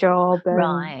full-time job, and,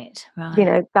 right.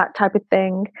 that type of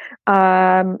thing.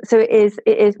 So it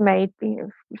is made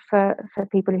for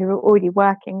people who are already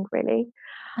working, really.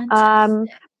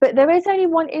 But there is only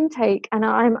one intake, and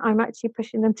I'm actually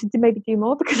pushing them to maybe do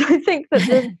more, because I think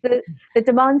that the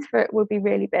demands for it will be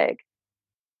really big.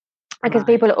 Because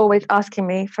people are always asking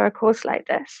me for a course like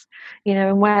this,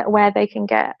 and where they can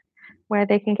get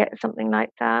something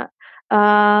like that.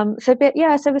 So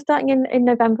we're starting in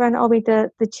November, and I'll be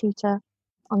the tutor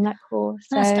on that course.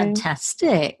 That's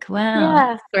fantastic. Wow,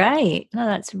 that's great. No,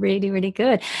 that's really, really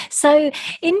good. So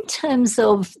in terms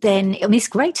of then, it's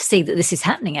great to see that this is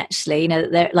happening actually.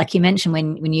 Like you mentioned,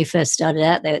 when you first started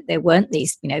out, there weren't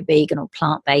these, vegan or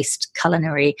plant-based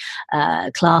culinary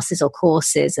classes or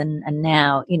courses, and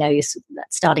now, that's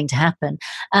starting to happen.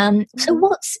 So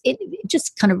what's it,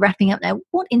 just kind of wrapping up now,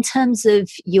 what in terms of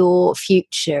your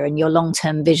future and your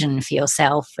long-term vision for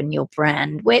yourself and your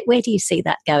brand, where do you see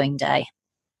that going, Day?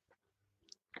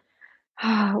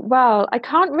 Well, I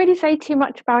can't really say too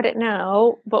much about it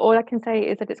now, but all I can say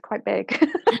is that it's quite big.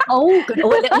 Oh, good. Oh,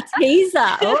 a little teaser.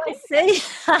 Oh, I see.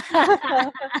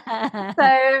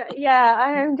 So, yeah,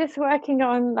 I am just working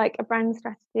on like a brand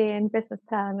strategy and business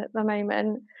plan at the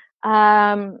moment.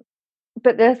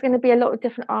 But there's going to be a lot of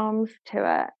different arms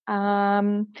to it.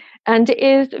 And it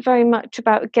is very much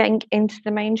about getting into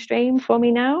the mainstream for me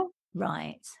now.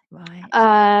 Right.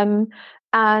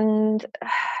 And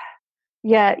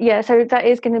yeah, so that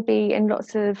is going to be in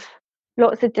lots of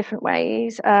different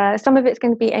ways. Some of it's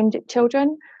going to be aimed at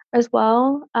children as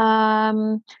well,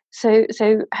 so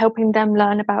helping them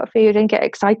learn about food and get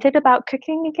excited about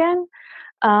cooking again,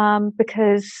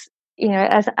 because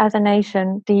as a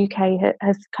nation, the UK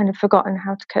has kind of forgotten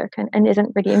how to cook and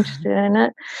isn't really interested in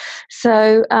it.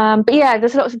 So, but yeah,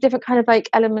 there's lots of different kind of like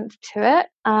elements to it.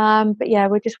 But yeah,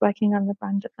 we're just working on the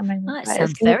brand at the moment. Oh, it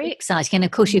sounds very exciting. And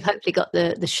of course, you've hopefully got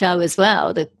the show as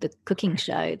well, the cooking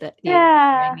show that you're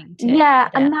aiming to. Yeah,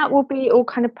 and that will be all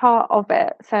kind of part of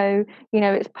it. So,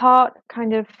 it's part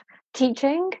kind of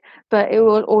teaching, but it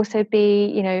will also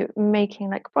be, making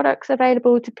like products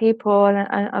available to people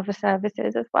and other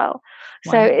services as well.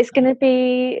 So it's going to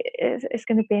be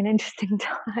an interesting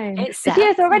time. This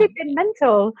year's already been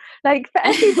mental, like for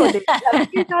everybody.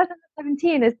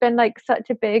 2017 has been like such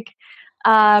a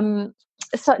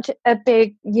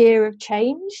big year of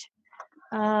change.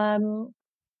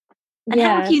 And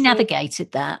how have you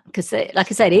navigated that? Because,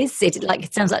 like I said, it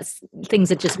sounds like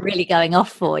things are just really going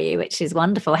off for you, which is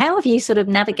wonderful. How have you sort of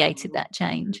navigated that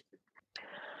change?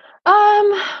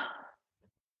 How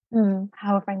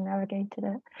have I navigated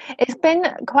it? It's been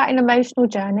quite an emotional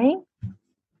journey.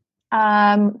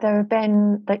 There have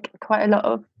been like quite a lot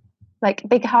of like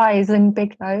big highs and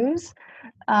big lows.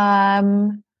 I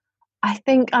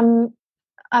think I'm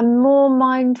more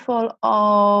mindful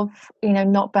of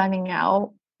not burning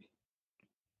out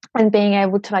and being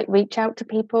able to like reach out to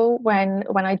people when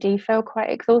I do feel quite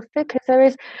exhausted,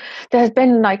 because there's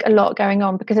been like a lot going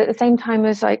on, because at the same time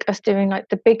as like us doing like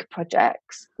the big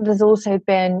projects, there's also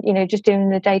been just doing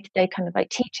the day-to-day kind of like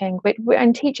teaching,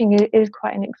 and teaching is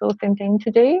quite an exhausting thing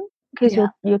to do, because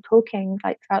you're talking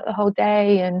like throughout the whole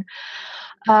day.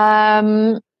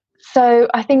 And so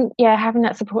I think, having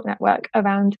that support network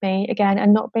around me again,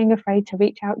 and not being afraid to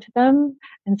reach out to them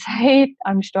and say,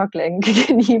 I'm struggling,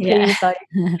 can you please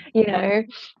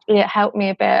help me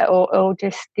a bit, or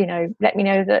just let me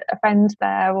know that a friend's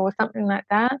there or something like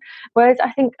that. Whereas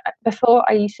I think before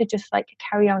I used to just like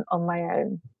carry on my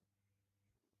own.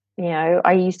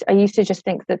 I used to just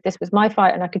think that this was my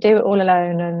fight and I could do it all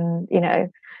alone, and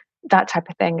that type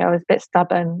of thing. I was a bit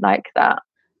stubborn like that.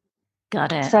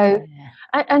 Got it. So,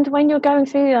 and when you're going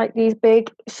through like these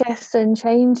big shifts and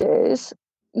changes,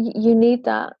 you need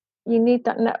that. You need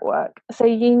that network. So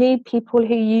you need people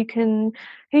who you can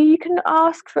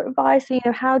ask for advice.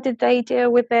 How did they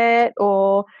deal with it,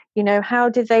 or how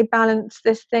did they balance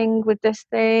this thing with this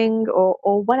thing,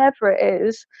 or whatever it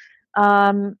is.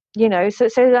 So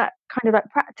that kind of like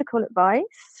practical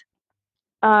advice,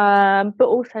 but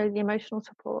also the emotional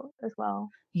support as well.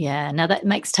 Yeah, now that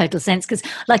makes total sense, because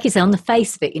like you say, on the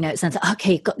face of it, it sounds like,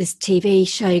 okay, you've got this TV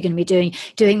show, you're going to be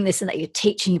doing this and that, you're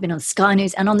teaching, you've been on Sky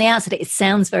News, and on the outside it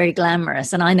sounds very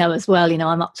glamorous. And I know as well,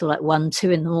 I'm up till like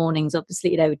 1-2 in the mornings,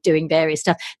 obviously, doing various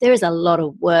stuff. There is a lot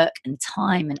of work and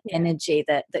time and energy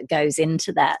that goes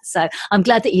into that. So I'm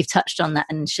glad that you've touched on that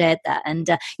and shared that. And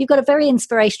you've got a very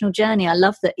inspirational journey. I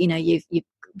love that, you've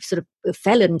sort of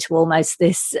fell into almost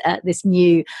this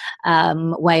new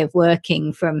way of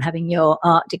working, from having your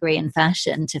art degree in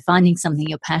fashion to finding something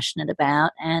you're passionate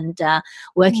about, and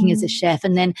working as a chef,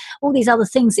 and then all these other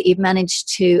things that you've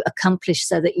managed to accomplish,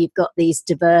 so that you've got these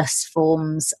diverse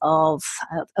forms of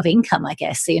income, I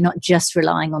guess. So you're not just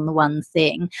relying on the one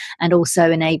thing, and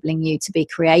also enabling you to be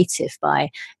creative by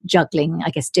juggling,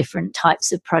 I guess, different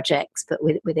types of projects, but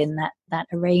within that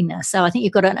arena. So I think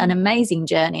you've got an amazing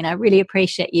journey, and I really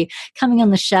appreciate you coming on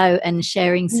the show and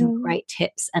sharing some great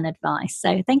tips and advice.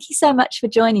 So thank you so much for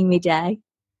joining me, Day.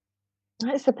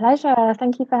 It's a pleasure.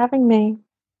 Thank you for having me.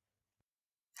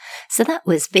 So that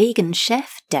was vegan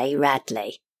chef Day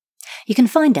Radley. You can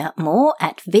find out more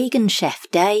at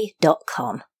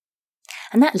veganchefday.com.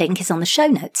 And that link is on the show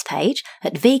notes page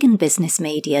at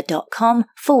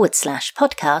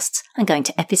veganbusinessmedia.com/podcasts, and going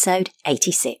to episode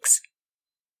 86.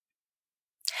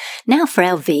 Now for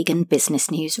our vegan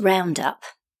business news roundup.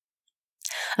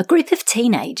 A group of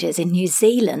teenagers in New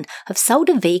Zealand have sold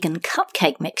a vegan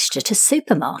cupcake mixture to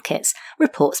supermarkets,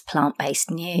 reports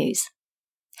Plant-Based News.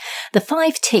 The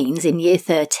 5 teens in Year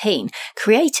 13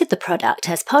 created the product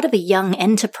as part of a Young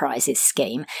Enterprises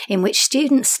scheme in which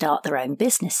students start their own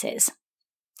businesses.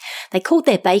 They called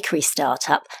their bakery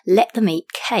startup Let Them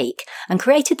Eat Cake, and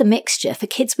created the mixture for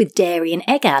kids with dairy and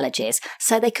egg allergies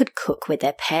so they could cook with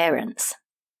their parents.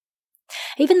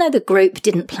 Even though the group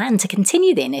didn't plan to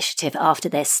continue the initiative after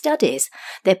their studies,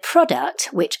 their product,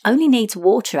 which only needs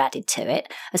water added to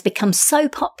it, has become so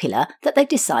popular that they've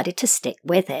decided to stick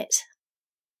with it.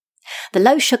 The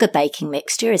low-sugar baking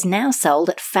mixture is now sold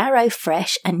at Farrow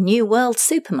Fresh and New World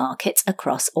supermarkets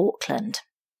across Auckland.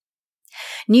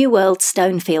 New World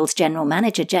Stonefields General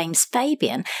Manager James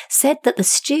Fabian said that the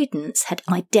students had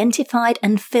identified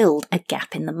and filled a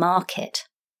gap in the market.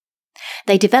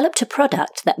 They developed a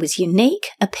product that was unique,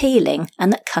 appealing,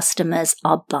 and that customers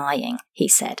are buying, he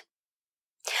said.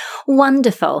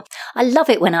 Wonderful. I love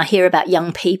it when I hear about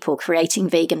young people creating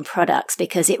vegan products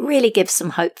because it really gives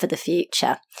some hope for the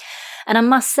future. And I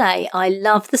must say, I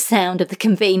love the sound of the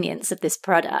convenience of this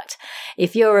product.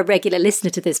 If you're a regular listener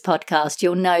to this podcast,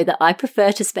 you'll know that I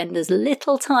prefer to spend as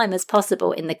little time as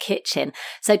possible in the kitchen.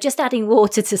 So just adding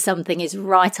water to something is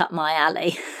right up my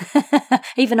alley.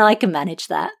 Even I can manage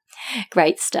that.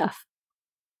 Great stuff.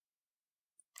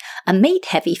 A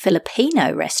meat-heavy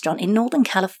Filipino restaurant in Northern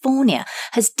California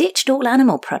has ditched all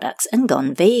animal products and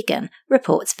gone vegan,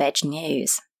 reports Veg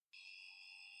News.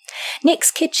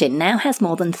 Nick's Kitchen now has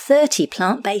more than 30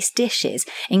 plant-based dishes,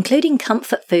 including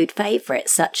comfort food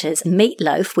favourites such as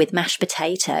meatloaf with mashed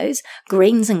potatoes,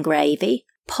 greens and gravy,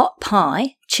 pot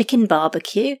pie, chicken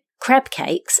barbecue, crab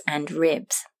cakes and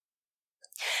ribs.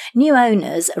 New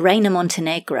owners Reina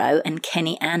Montenegro and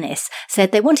Kenny Annis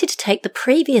said they wanted to take the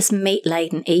previous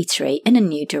meat-laden eatery in a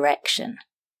new direction.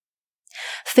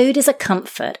 Food is a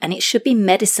comfort and it should be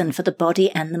medicine for the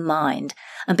body and the mind,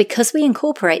 and because we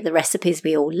incorporate the recipes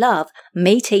we all love,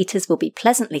 meat eaters will be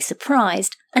pleasantly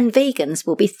surprised and vegans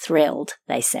will be thrilled,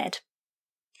 they said.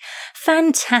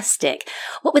 Fantastic!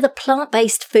 What with a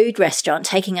plant-based food restaurant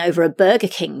taking over a Burger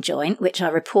King joint, which I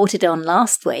reported on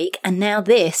last week, and now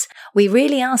this, we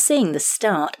really are seeing the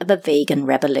start of a vegan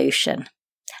revolution.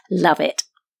 Love it!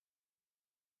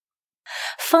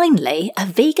 Finally, a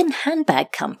vegan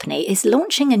handbag company is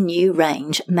launching a new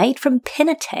range made from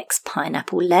Pinatex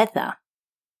pineapple leather.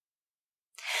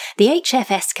 The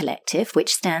HFS Collective,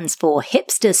 which stands for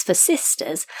Hipsters for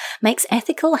Sisters, makes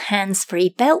ethical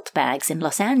hands-free belt bags in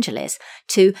Los Angeles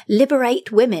to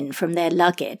liberate women from their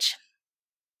luggage.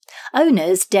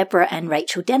 Owners Deborah and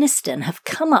Rachel Denniston have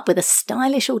come up with a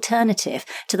stylish alternative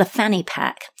to the fanny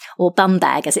pack, or bum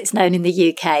bag as it's known in the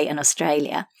UK and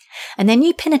Australia, and their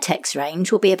new Pinatex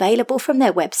range will be available from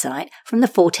their website from the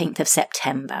 14th of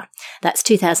September. That's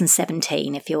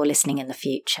 2017 if you're listening in the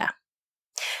future.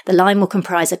 The line will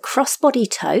comprise a crossbody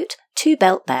tote, 2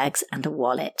 belt bags and a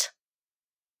wallet.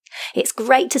 It's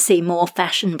great to see more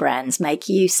fashion brands make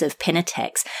use of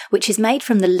Pinatex, which is made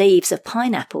from the leaves of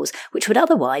pineapples, which would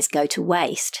otherwise go to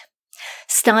waste.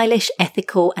 Stylish,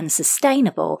 ethical and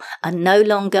sustainable are no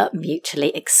longer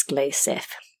mutually exclusive.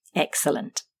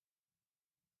 Excellent.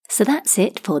 So that's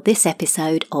it for this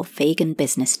episode of Vegan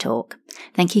Business Talk.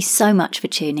 Thank you so much for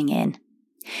tuning in.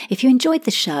 If you enjoyed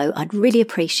the show, I'd really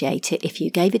appreciate it if you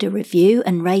gave it a review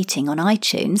and rating on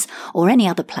iTunes or any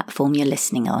other platform you're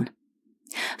listening on.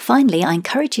 Finally, I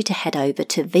encourage you to head over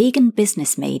to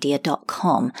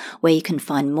veganbusinessmedia.com, where you can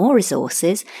find more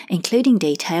resources, including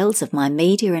details of my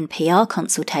media and PR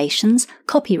consultations,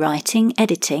 copywriting,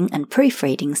 editing and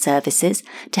proofreading services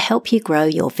to help you grow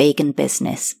your vegan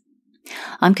business.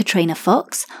 I'm Katrina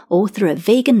Fox, author of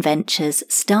Vegan Ventures,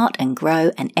 Start and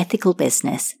Grow an Ethical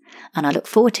Business, and I look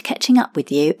forward to catching up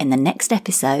with you in the next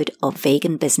episode of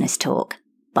Vegan Business Talk.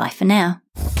 Bye for now.